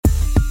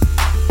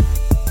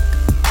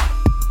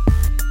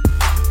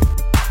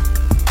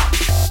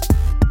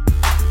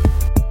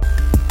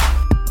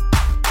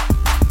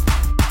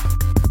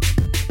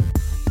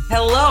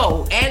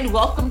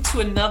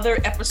another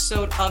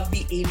episode of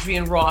the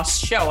Adrienne Ross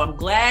Show. I'm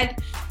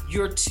glad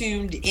you're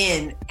tuned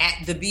in at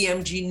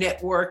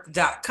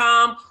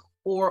thebmgnetwork.com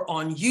or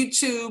on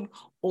YouTube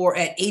or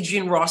at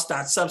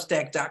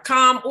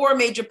adrienneross.substack.com or a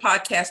major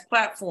podcast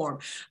platform.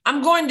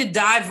 I'm going to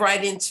dive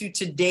right into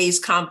today's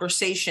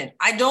conversation.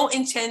 I don't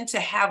intend to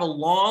have a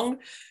long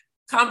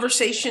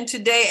conversation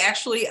today.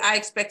 Actually, I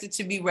expect it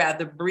to be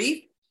rather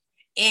brief.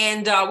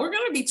 And we're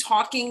going to be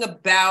talking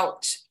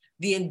about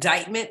the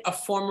indictment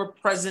of former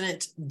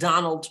President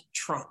Donald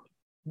Trump.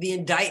 The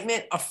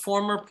indictment of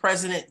former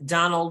President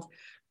Donald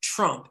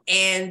Trump.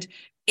 And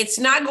it's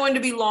not going to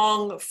be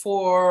long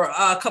for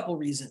a couple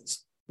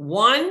reasons.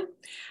 One,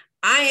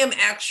 I am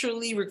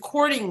actually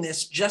recording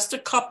this just a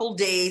couple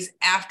days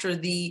after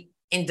the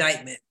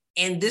indictment.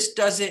 And this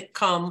doesn't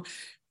come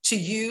to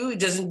you, it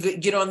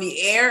doesn't get on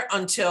the air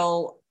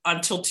until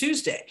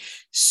Tuesday.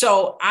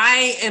 So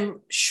I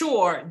am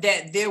sure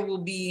that there will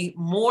be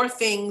more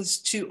things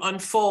to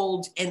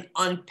unfold and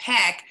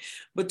unpack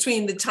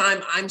between the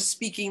time I'm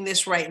speaking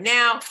this right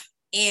now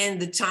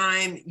and the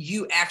time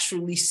you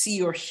actually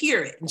see or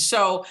hear it. And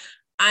so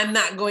I'm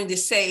not going to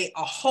say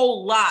a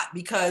whole lot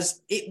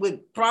because it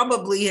would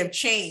probably have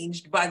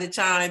changed by the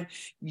time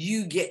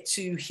you get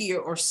to hear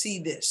or see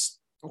this.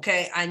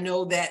 Okay, I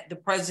know that the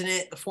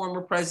president, the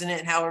former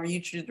president, however you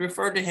choose to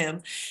refer to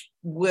him,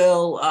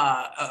 will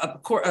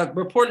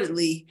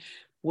reportedly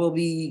will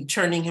be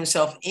turning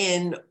himself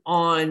in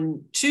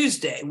on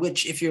Tuesday,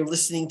 which if you're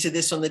listening to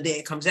this on the day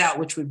it comes out,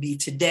 which would be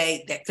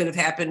today, that could have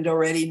happened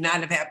already,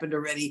 not have happened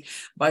already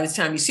by the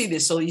time you see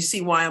this. So you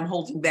see why I'm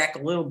holding back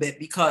a little bit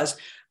because,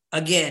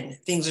 again,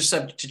 things are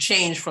subject to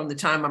change from the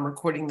time I'm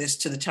recording this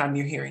to the time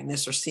you're hearing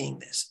this or seeing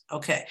this.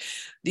 Okay.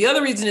 The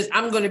other reason is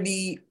I'm going to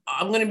be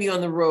on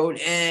the road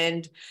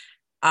and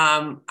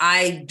I'm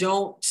not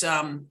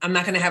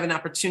going to have an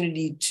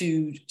opportunity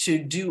to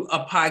do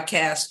a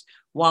podcast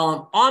while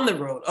I'm on the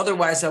road.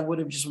 Otherwise, I would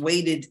have just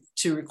waited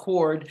to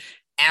record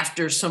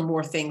after some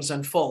more things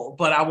unfold,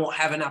 but I won't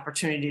have an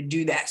opportunity to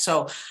do that.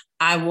 So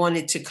I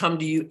wanted to come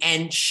to you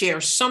and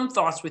share some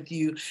thoughts with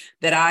you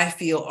that I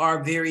feel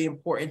are very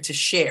important to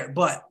share,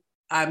 but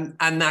I'm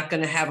not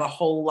going to have a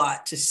whole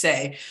lot to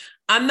say.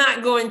 I'm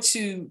not going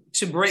to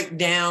break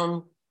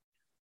down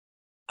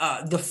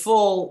the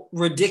full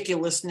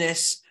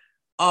ridiculousness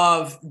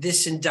of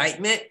this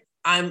indictment.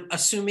 I'm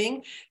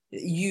assuming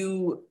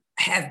you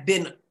have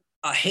been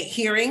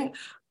hearing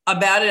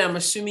about it. I'm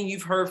assuming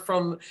you've heard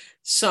from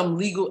some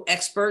legal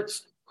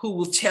experts who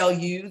will tell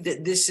you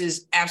that this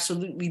is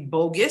absolutely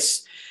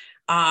bogus.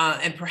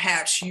 And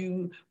perhaps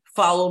you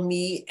follow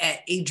me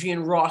at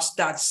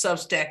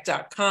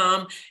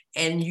adrienneross.substack.com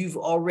and you've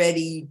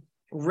already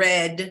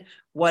read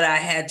what I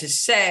had to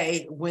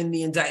say when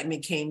the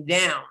indictment came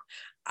down.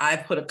 I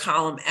put a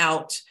column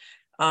out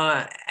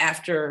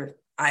after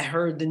I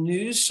heard the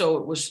news, so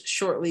it was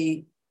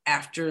shortly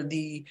after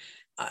the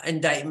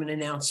indictment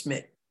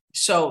announcement.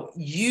 So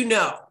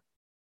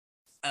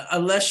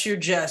unless you're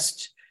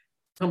just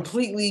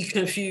completely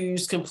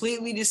confused,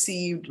 completely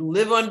deceived,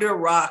 live under a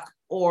rock,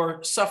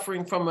 or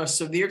suffering from a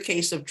severe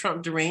case of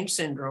Trump derangement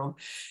syndrome,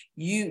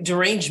 you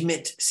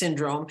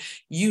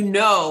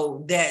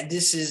know that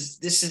this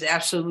is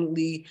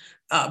absolutely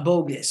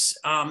bogus.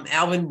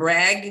 Alvin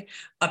Bragg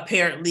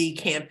apparently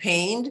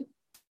campaigned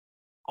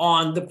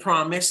on the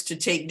promise to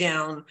take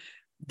down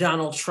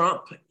Donald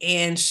Trump.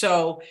 And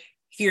so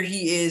here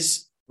he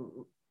is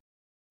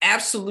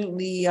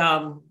absolutely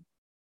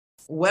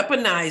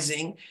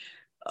weaponizing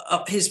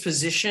his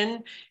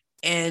position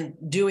and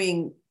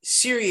doing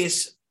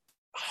serious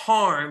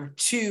harm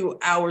to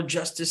our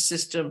justice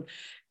system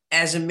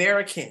as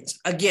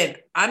Americans. Again,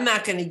 I'm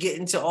not going to get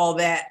into all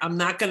that. I'm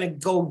not going to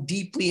go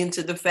deeply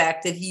into the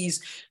fact that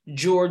he's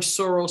George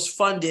Soros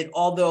funded,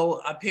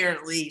 although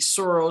apparently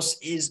Soros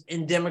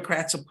and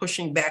Democrats are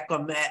pushing back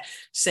on that,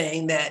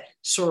 saying that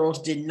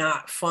Soros did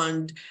not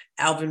fund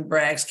Alvin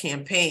Bragg's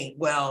campaign.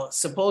 Well,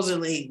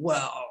 supposedly,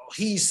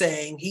 he's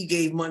saying he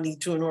gave money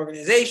to an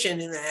organization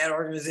and that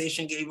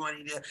organization gave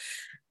money to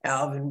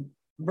Alvin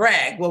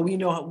Bragg. Well, we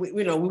know we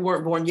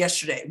weren't born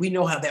yesterday. We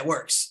know how that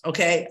works.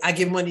 Okay. I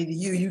give money to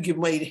you, you give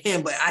money to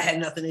him, but I had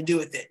nothing to do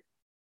with it.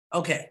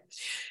 Okay.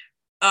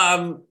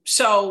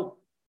 So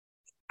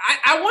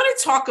I want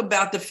to talk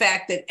about the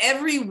fact that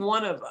every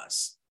one of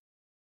us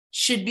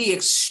should be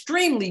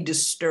extremely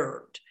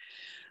disturbed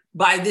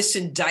by this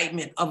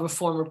indictment of a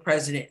former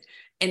president.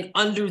 And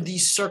under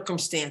these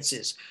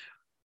circumstances,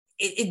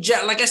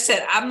 like I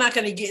said, I'm not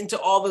going to get into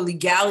all the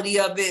legality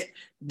of it,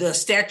 the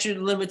statute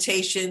of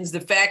limitations,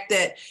 the fact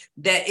that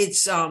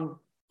it's,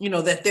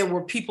 that there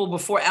were people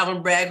before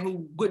Alvin Bragg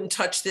who wouldn't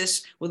touch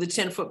this with a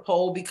 10-foot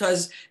pole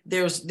because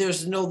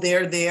there's no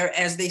there,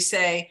 as they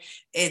say.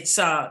 It's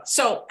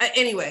so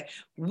anyway,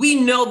 we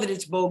know that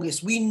it's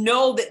bogus. We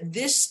know that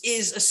this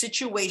is a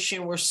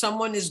situation where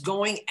someone is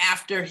going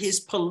after his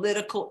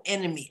political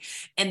enemy.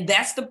 And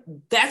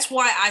that's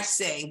why I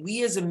say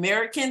we as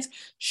Americans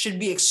should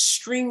be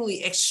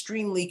extremely,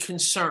 extremely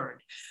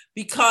concerned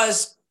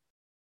because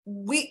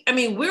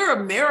we're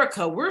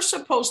America. We're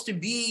supposed to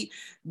be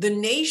the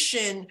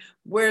nation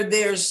where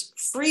there's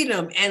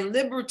freedom and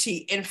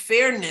liberty and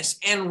fairness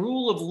and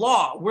rule of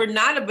law. We're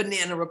not a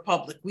banana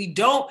republic. We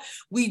don't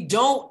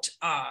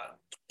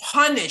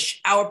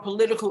punish our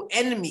political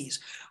enemies.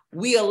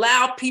 We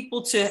allow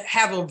people to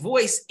have a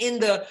voice in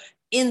the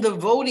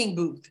voting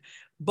booth.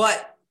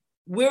 But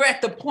we're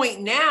at the point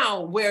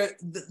now where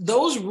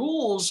those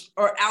rules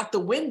are out the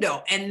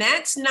window. And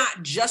that's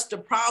not just a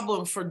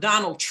problem for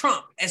Donald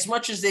Trump, as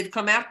much as they've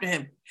come after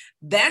him.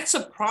 That's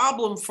a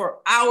problem for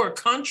our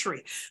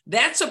country.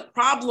 That's a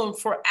problem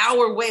for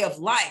our way of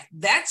life.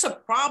 That's a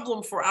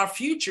problem for our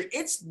future.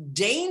 It's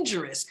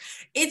dangerous.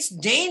 It's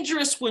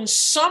dangerous when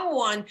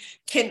someone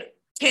can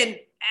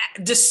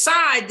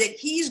decide that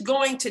he's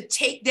going to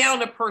take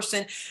down a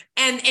person.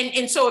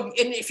 And so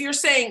if you're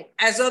saying,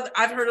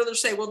 I've heard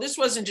others say, well, this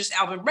wasn't just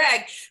Alvin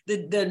Bragg,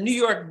 the New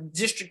York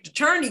district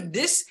attorney,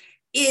 this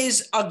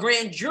is a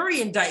grand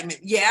jury indictment.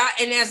 Yeah.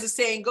 And as the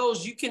saying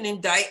goes, you can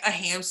indict a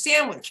ham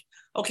sandwich.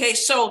 Okay.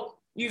 So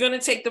you're going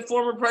to take the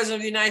former president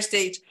of the United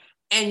States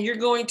and you're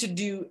going to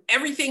do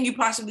everything you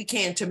possibly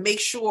can to make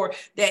sure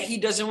that he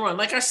doesn't run.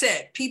 Like I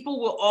said, people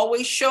will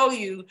always show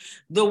you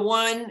the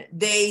one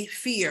they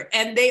fear,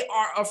 and they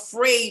are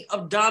afraid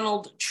of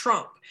Donald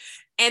Trump.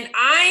 And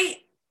I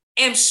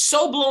am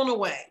so blown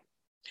away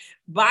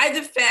by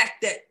the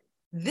fact that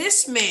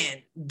this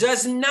man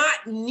does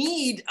not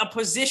need a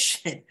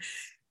position.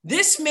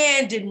 This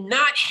man did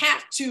not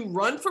have to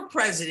run for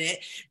president,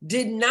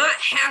 did not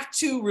have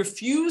to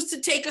refuse to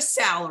take a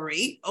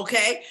salary,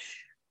 okay?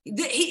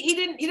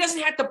 He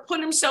doesn't have to put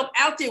himself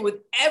out there with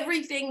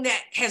everything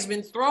that has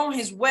been thrown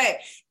his way,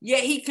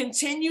 yet he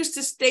continues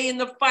to stay in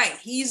the fight.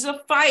 He's a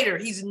fighter.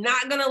 He's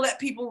not going to let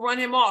people run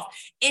him off,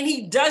 and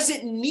he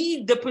doesn't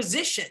need the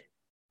position,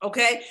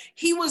 okay?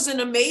 He was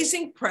an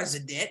amazing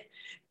president,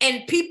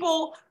 and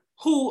people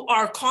who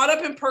are caught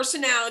up in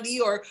personality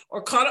or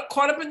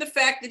caught up in the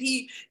fact that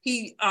he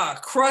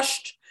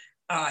crushed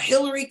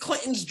Hillary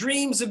Clinton's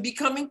dreams of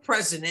becoming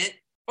president,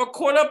 or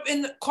caught up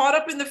in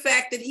the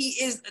fact that he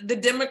is the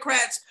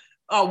Democrats'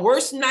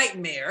 worst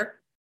nightmare,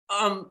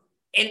 and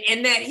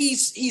that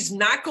he's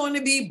not going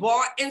to be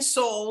bought and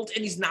sold,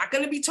 and he's not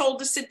going to be told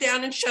to sit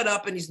down and shut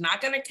up, and he's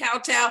not going to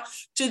kowtow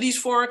to these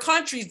foreign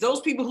countries.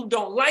 Those people who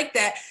don't like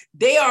that,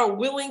 they are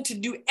willing to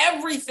do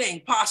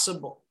everything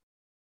possible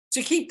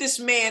to keep this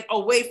man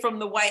away from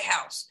the White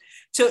House,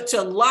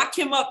 to lock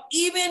him up,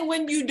 even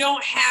when you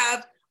don't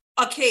have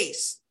a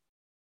case.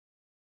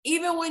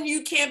 Even when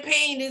you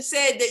campaigned and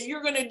said that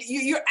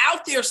you're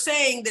out there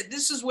saying that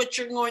this is what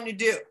you're going to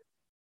do.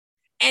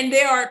 And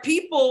there are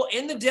people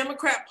in the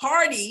Democrat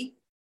Party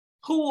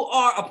who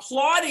are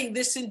applauding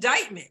this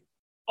indictment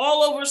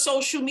all over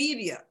social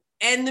media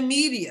and the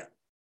media.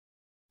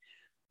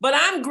 But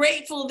I'm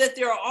grateful that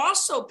there are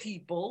also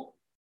people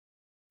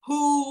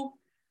who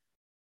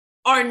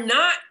are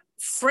not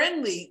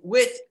friendly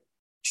with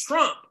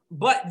Trump,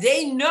 but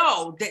they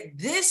know that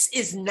this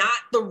is not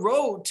the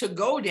road to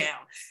go down.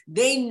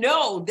 They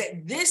know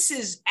that this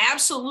is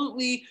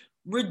absolutely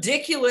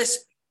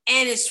ridiculous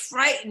and it's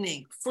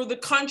frightening for the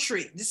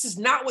country. This is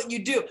not what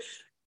you do.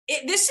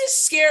 This is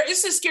scary.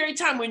 It's a scary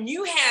time when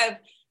you have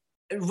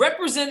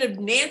Representative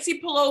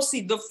Nancy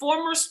Pelosi, the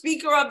former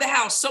Speaker of the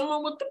House,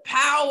 someone with the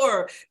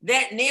power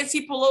that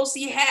Nancy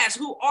Pelosi has,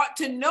 who ought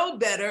to know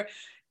better,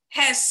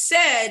 has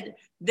said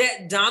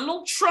that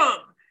Donald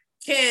Trump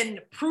can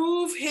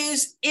prove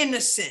his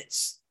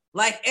innocence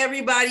like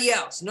everybody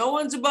else. No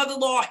one's above the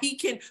law. He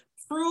can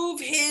prove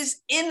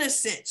his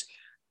innocence.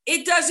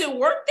 It doesn't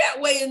work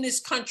that way in this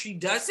country,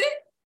 does it?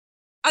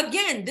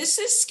 Again, this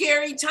is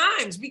scary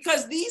times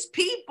because these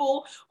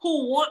people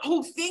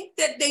who think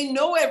that they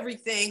know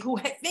everything, who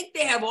think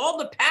they have all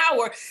the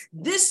power,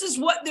 this is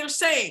what they're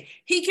saying.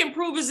 He can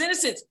prove his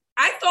innocence.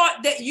 I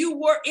thought that you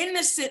were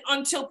innocent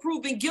until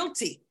proven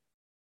guilty.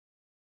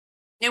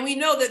 And we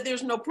know that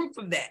there's no proof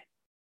of that.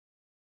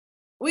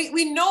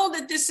 We know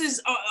that this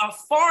is a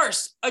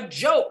farce, a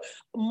joke,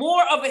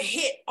 more of a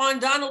hit on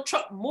Donald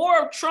Trump, more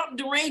of Trump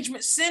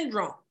derangement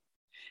syndrome.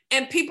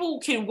 And people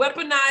can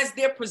weaponize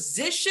their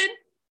position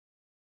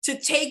to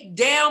take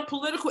down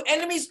political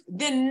enemies,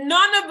 then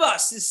none of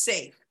us is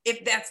safe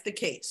if that's the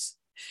case.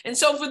 And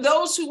so for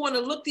those who want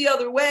to look the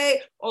other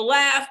way or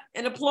laugh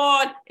and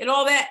applaud and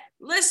all that,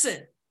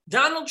 listen,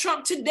 Donald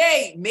Trump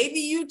today,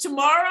 maybe you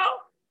tomorrow.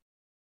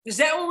 Is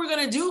that what we're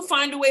going to do?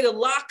 Find a way to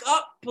lock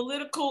up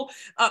political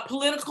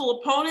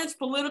opponents,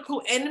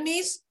 political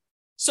enemies,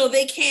 so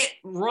they can't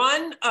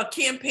run a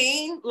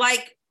campaign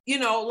like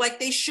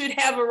they should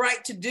have a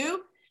right to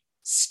do?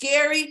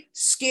 Scary,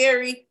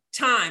 scary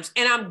times.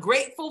 And I'm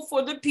grateful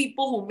for the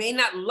people who may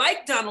not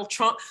like Donald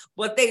Trump,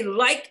 but they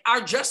like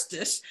our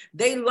justice.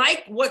 They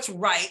like what's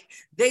right.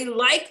 They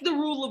like the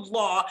rule of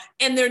law,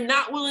 and they're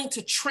not willing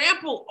to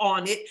trample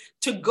on it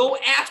to go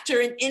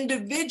after an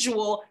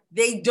individual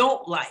they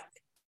don't like.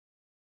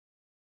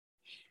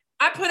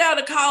 I put out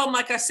a column,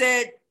 like I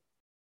said,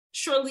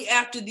 shortly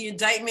after the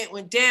indictment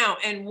went down.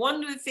 And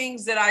one of the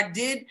things that I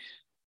did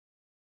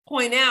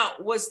point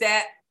out was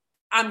that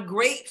I'm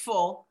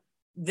grateful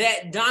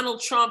that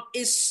Donald Trump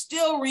is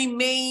still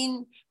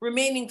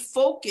remaining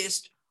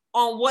focused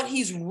on what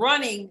he's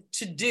running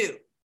to do.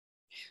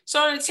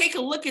 So I'm going to take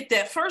a look at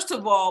that. First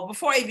of all,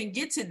 before I even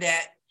get to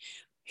that,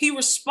 he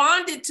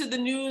responded to the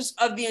news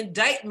of the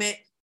indictment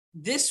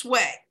this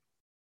way.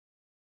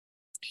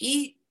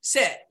 He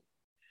said,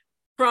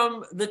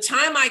 "From the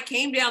time I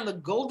came down the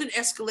golden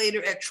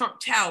escalator at Trump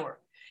Tower,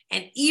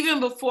 and even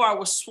before I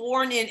was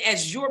sworn in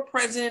as your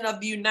president of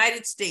the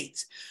United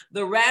States,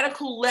 the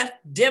radical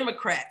left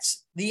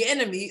Democrats, the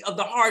enemy of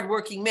the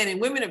hardworking men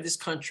and women of this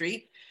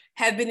country,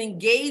 have been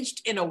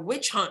engaged in a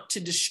witch hunt to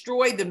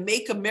destroy the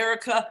Make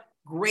America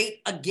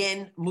Great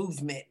Again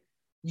movement.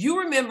 You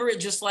remember it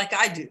just like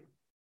I do.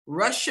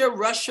 Russia,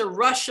 Russia,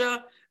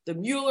 Russia, the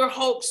Mueller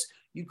hoax,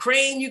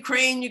 Ukraine,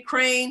 Ukraine,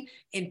 Ukraine,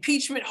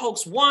 impeachment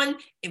hoax 1,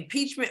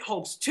 impeachment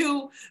hoax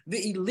 2,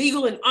 the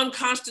illegal and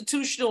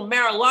unconstitutional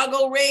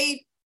Mar-a-Lago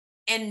raid,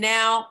 and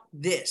now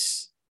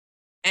this."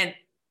 And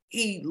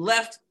he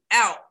left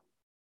out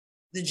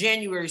the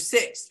January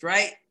 6th,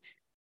 right?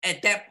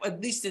 At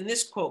least in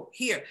this quote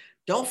here.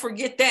 Don't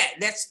forget that.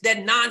 That's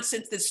that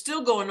nonsense that's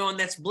still going on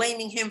that's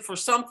blaming him for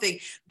something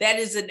that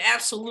is an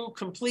absolute,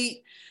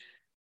 complete,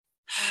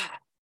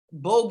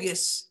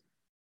 bogus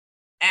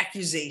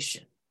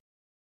accusation.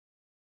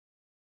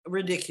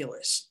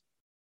 Ridiculous.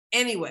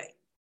 Anyway,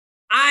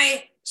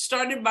 I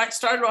started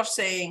off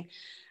saying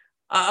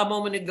a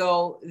moment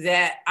ago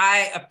that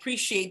I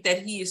appreciate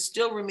that he is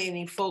still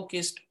remaining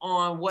focused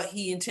on what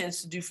he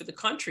intends to do for the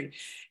country.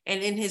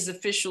 And in his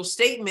official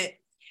statement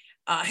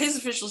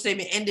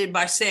ended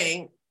by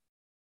saying,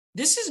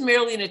 "This is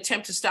merely an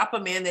attempt to stop a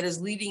man that is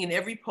leading in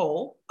every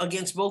poll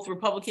against both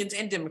Republicans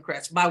and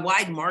Democrats by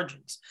wide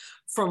margins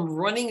from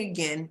running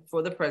again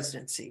for the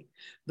presidency.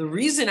 The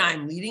reason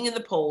I'm leading in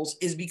the polls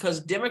is because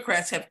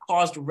Democrats have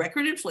caused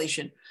record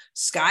inflation,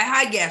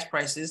 sky-high gas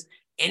prices,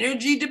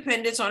 energy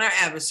dependence on our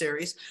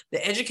adversaries,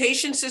 the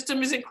education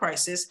system is in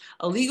crisis,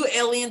 illegal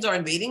aliens are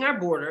invading our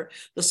border,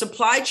 the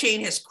supply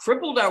chain has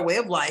crippled our way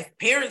of life,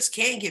 parents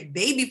can't get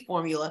baby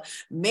formula,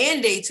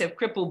 mandates have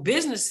crippled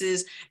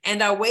businesses,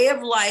 and our way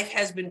of life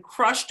has been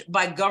crushed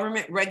by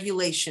government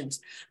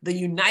regulations. The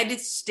United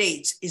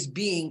States is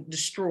being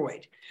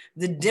destroyed.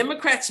 The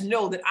Democrats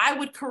know that I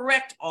would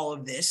correct all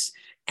of this,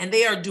 and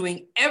they are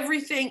doing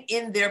everything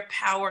in their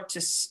power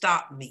to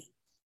stop me.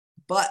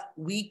 But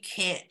we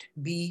can't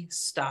be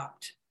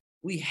stopped.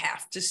 We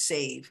have to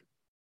save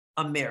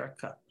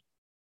America."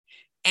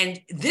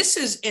 And this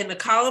is in a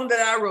column that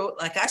I wrote,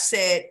 like I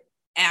said,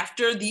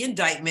 after the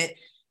indictment,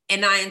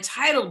 and I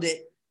entitled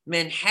it,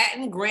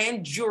 "Manhattan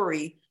Grand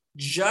Jury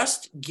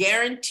Just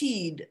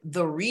Guaranteed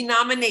the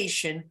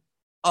Renomination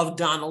of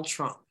Donald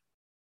Trump."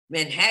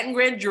 Manhattan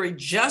Grand Jury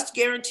just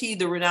guaranteed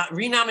the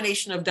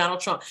renomination of Donald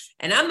Trump.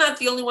 And I'm not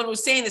the only one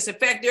who's saying this. In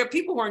fact, there are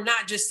people who are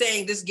not just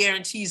saying this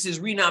guarantees his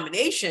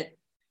renomination,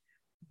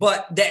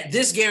 but that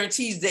this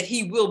guarantees that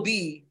he will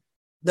be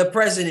the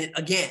president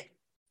again.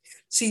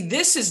 See,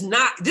 this is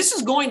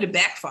going to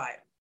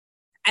backfire.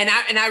 And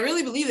I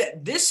really believe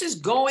that this is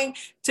going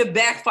to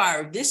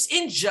backfire. This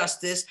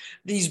injustice,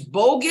 these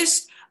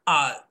bogus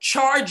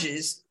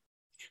charges,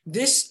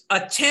 this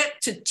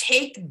attempt to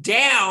take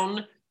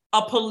down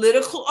a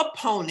political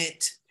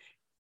opponent,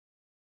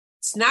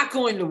 it's not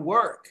going to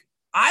work.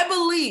 I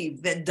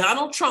believe that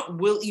Donald Trump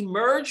will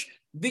emerge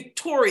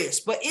victorious,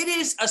 but it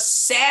is a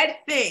sad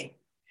thing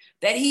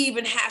that he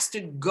even has to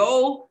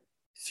go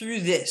through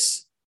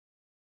this.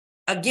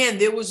 Again,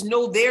 there was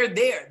no there.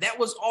 That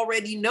was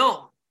already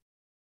known.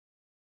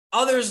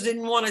 Others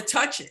didn't want to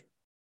touch it.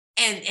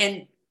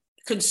 And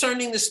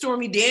concerning the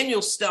Stormy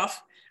Daniels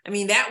stuff, I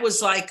mean, that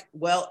was like,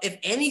 well, if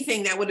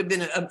anything, that would have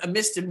been a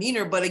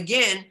misdemeanor. But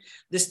again,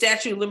 the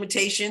statute of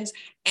limitations,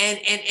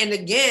 and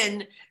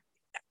again,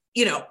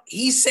 you know,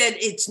 he said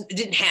it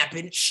didn't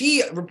happen.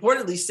 She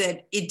reportedly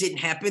said it didn't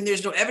happen.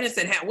 There's no evidence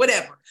that happened,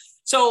 whatever.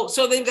 So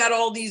they've got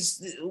all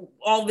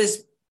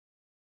this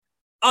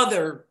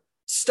other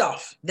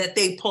stuff that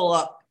they pull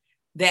up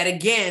that,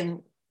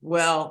 again,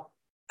 well,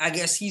 I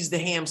guess he's the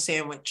ham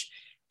sandwich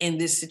in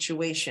this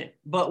situation.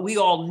 But we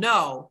all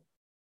know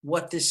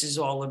what this is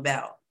all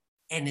about.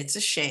 And it's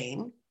a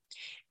shame.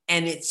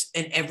 And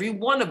every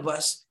one of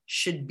us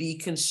should be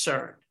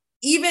concerned.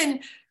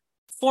 Even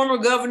former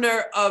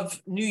governor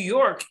of New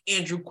York,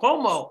 Andrew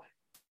Cuomo,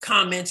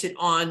 commented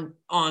on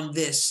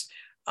this,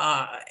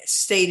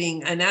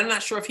 stating, and I'm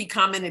not sure if he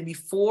commented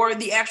before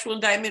the actual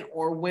indictment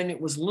or when it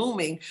was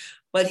looming,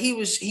 but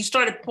he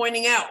started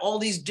pointing out all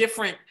these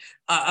different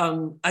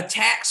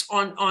attacks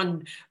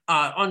on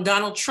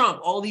Donald Trump,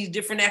 all these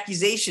different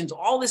accusations,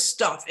 all this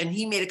stuff. And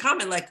he made a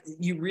comment like,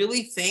 you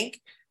really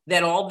think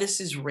that all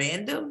this is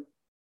random?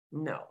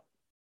 No,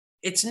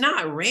 it's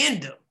not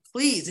random,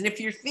 please. And if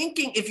you're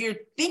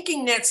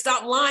thinking that,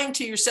 stop lying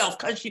to yourself,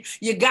 because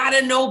you got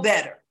to know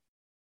better.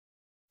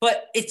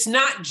 But it's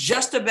not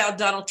just about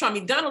Donald Trump. I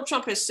mean, Donald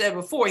Trump has said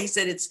before, he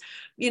said it's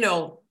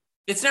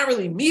not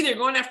really me they're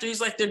going after.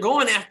 He's like, they're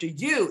going after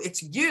you.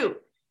 It's you.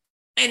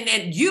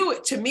 And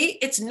you, to me,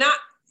 it's not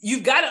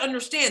you've got to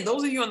understand,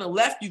 those of you on the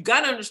left, you've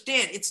got to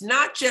understand, it's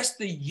not just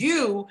the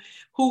you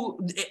who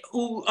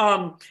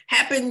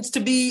happens to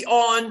be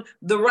on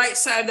the right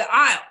side of the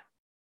aisle.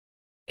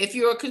 If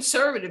you're a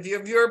conservative,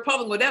 if you're a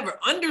Republican, whatever,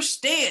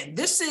 understand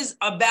this is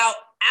about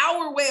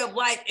our way of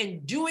life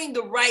and doing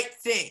the right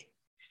thing.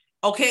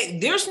 Okay,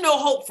 there's no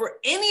hope for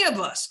any of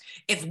us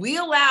if we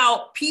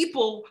allow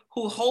people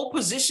who hold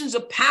positions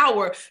of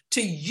power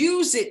to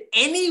use it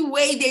any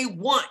way they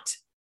want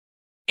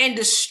and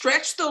to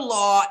stretch the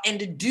law and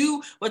to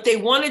do what they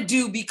want to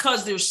do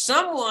because there's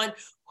someone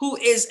who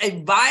is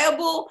a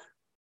viable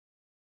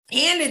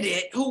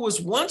candidate who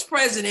was once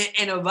president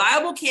and a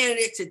viable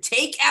candidate to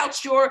take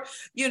out your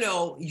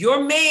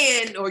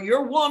man or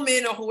your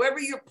woman or whoever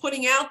you're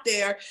putting out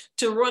there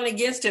to run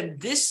against him.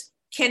 This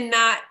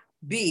cannot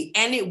be,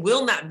 and it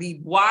will not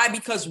be. Why?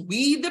 Because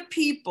we, the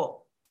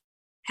people,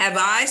 have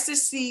eyes to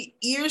see,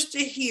 ears to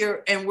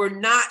hear, and we're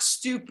not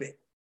stupid.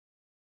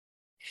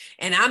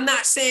 And I'm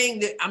not saying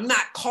that, I'm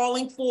not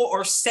calling for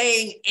or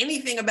saying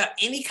anything about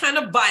any kind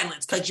of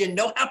violence, because you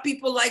know how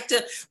people like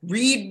to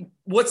read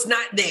what's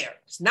not there.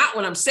 It's not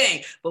what I'm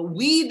saying. But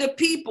we, the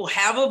people,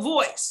 have a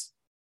voice.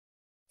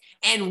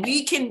 And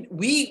we can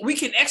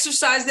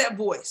exercise that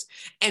voice.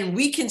 And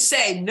we can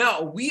say,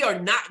 no, we are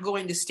not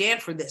going to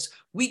stand for this.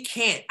 We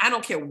can't. I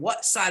don't care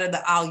what side of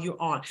the aisle you're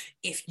on.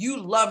 If you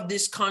love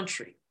this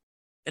country,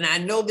 and I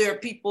know there are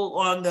people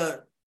on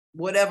the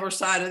whatever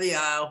side of the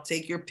aisle,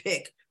 take your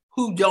pick,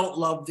 who don't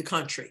love the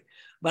country.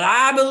 But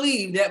I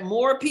believe that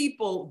more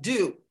people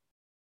do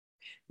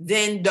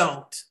than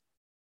don't.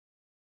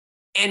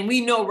 And we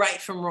know right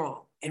from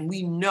wrong. And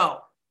we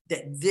know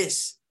that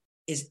this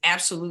is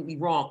absolutely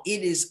wrong.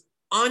 It is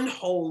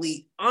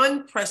unholy,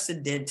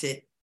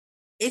 unprecedented.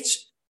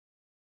 It's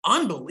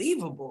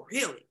unbelievable,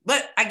 really.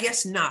 But I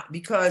guess not,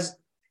 because,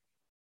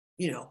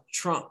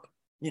 Trump,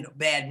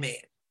 bad man.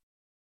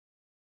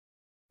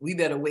 We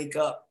better wake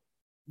up.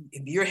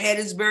 If your head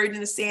is buried in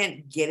the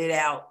sand, get it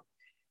out.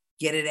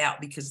 Get it out,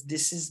 because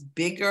this is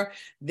bigger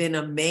than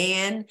a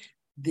man.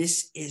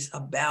 This is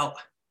about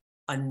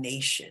a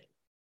nation.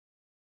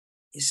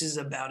 This is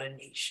about a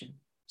nation.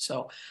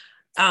 So,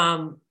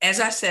 as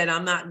I said,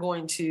 I'm not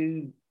going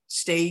to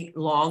stay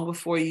long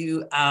before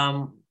you.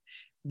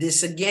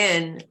 This,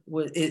 again,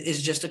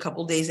 is just a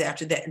couple days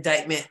after that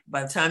indictment.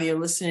 By the time you're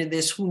listening to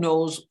this, who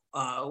knows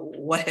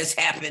what has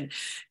happened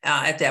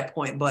at that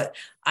point. But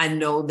I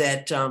know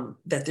that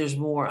that there's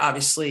more,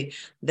 obviously,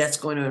 that's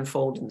going to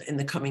unfold in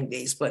the coming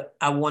days. But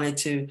I wanted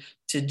to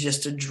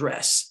just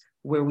address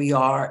where we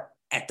are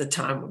at the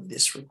time of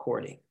this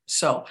recording.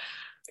 So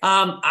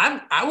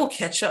I will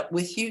catch up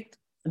with you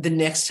the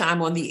next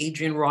time on the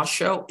Adrienne Ross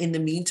Show. In the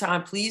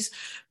meantime, please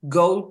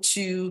go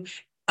to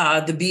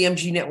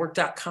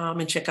thebmgnetwork.com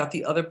and check out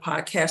the other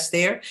podcasts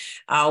there.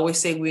 I always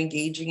say we're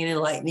engaging and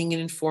enlightening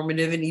and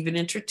informative and even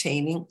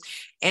entertaining.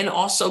 And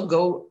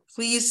also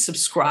please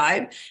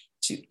subscribe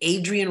to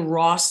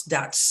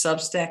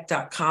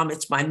adrienneross.substack.com.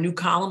 It's my new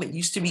column. It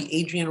used to be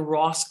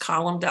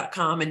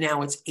adriennerosscolumn.com, and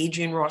now it's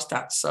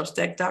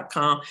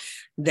adrienneross.substack.com.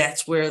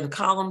 That's where the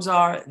columns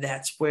are.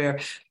 That's where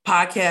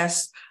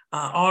podcasts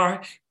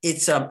are.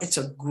 It's a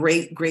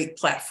great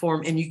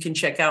platform, and you can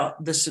check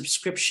out the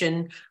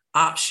subscription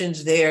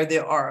options there.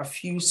 There are a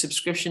few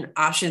subscription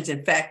options.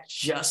 In fact,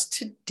 just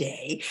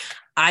today,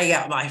 I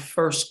got my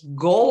first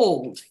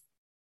gold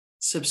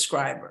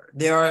subscriber.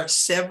 There are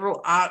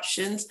several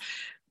options.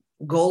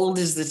 Gold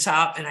is the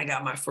top, and I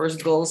got my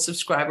first gold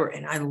subscriber,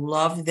 and I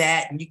love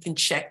that. And you can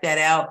check that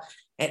out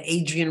at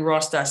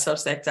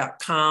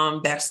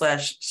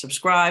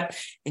adrienneross.substack.com/subscribe,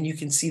 and you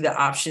can see the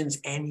options,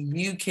 and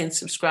you can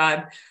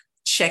subscribe.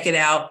 Check it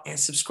out and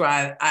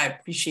subscribe. I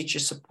appreciate your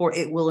support.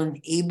 It will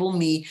enable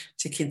me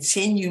to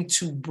continue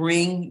to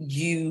bring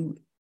you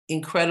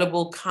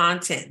incredible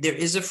content. There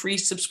is a free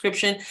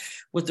subscription.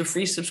 With the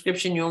free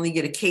subscription, you only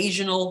get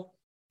occasional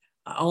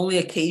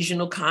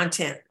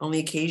content, only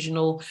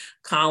occasional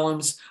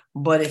columns.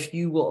 But if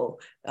you will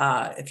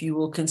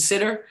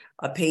consider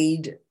a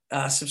paid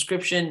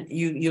subscription,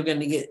 you're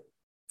going to get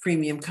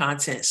premium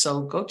content.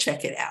 So go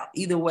check it out.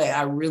 Either way,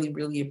 I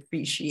really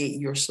appreciate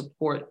your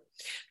support,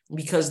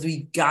 because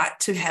we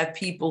got to have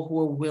people who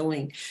are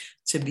willing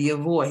to be a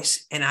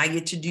voice. And I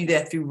get to do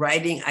that through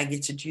writing. I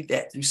get to do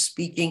that through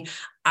speaking.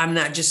 I'm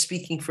not just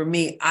speaking for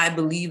me. I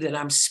believe that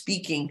I'm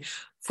speaking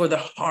for the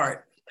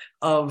heart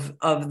of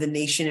the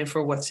nation and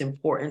for what's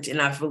important.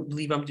 And I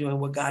believe I'm doing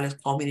what God has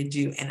called me to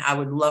do. And I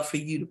would love for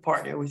you to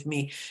partner with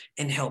me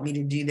and help me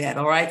to do that.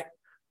 All right.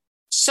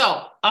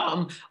 So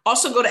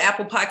also go to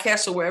Apple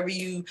Podcasts or wherever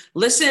you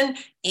listen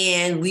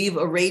and leave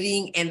a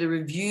rating and a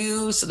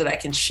review so that I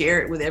can share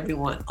it with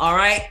everyone. All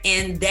right.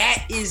 And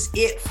that is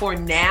it for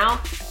now.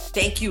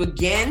 Thank you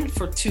again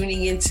for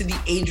tuning into the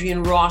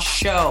Adrienne Ross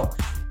Show.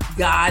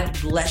 God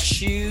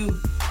bless you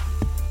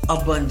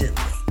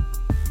abundantly.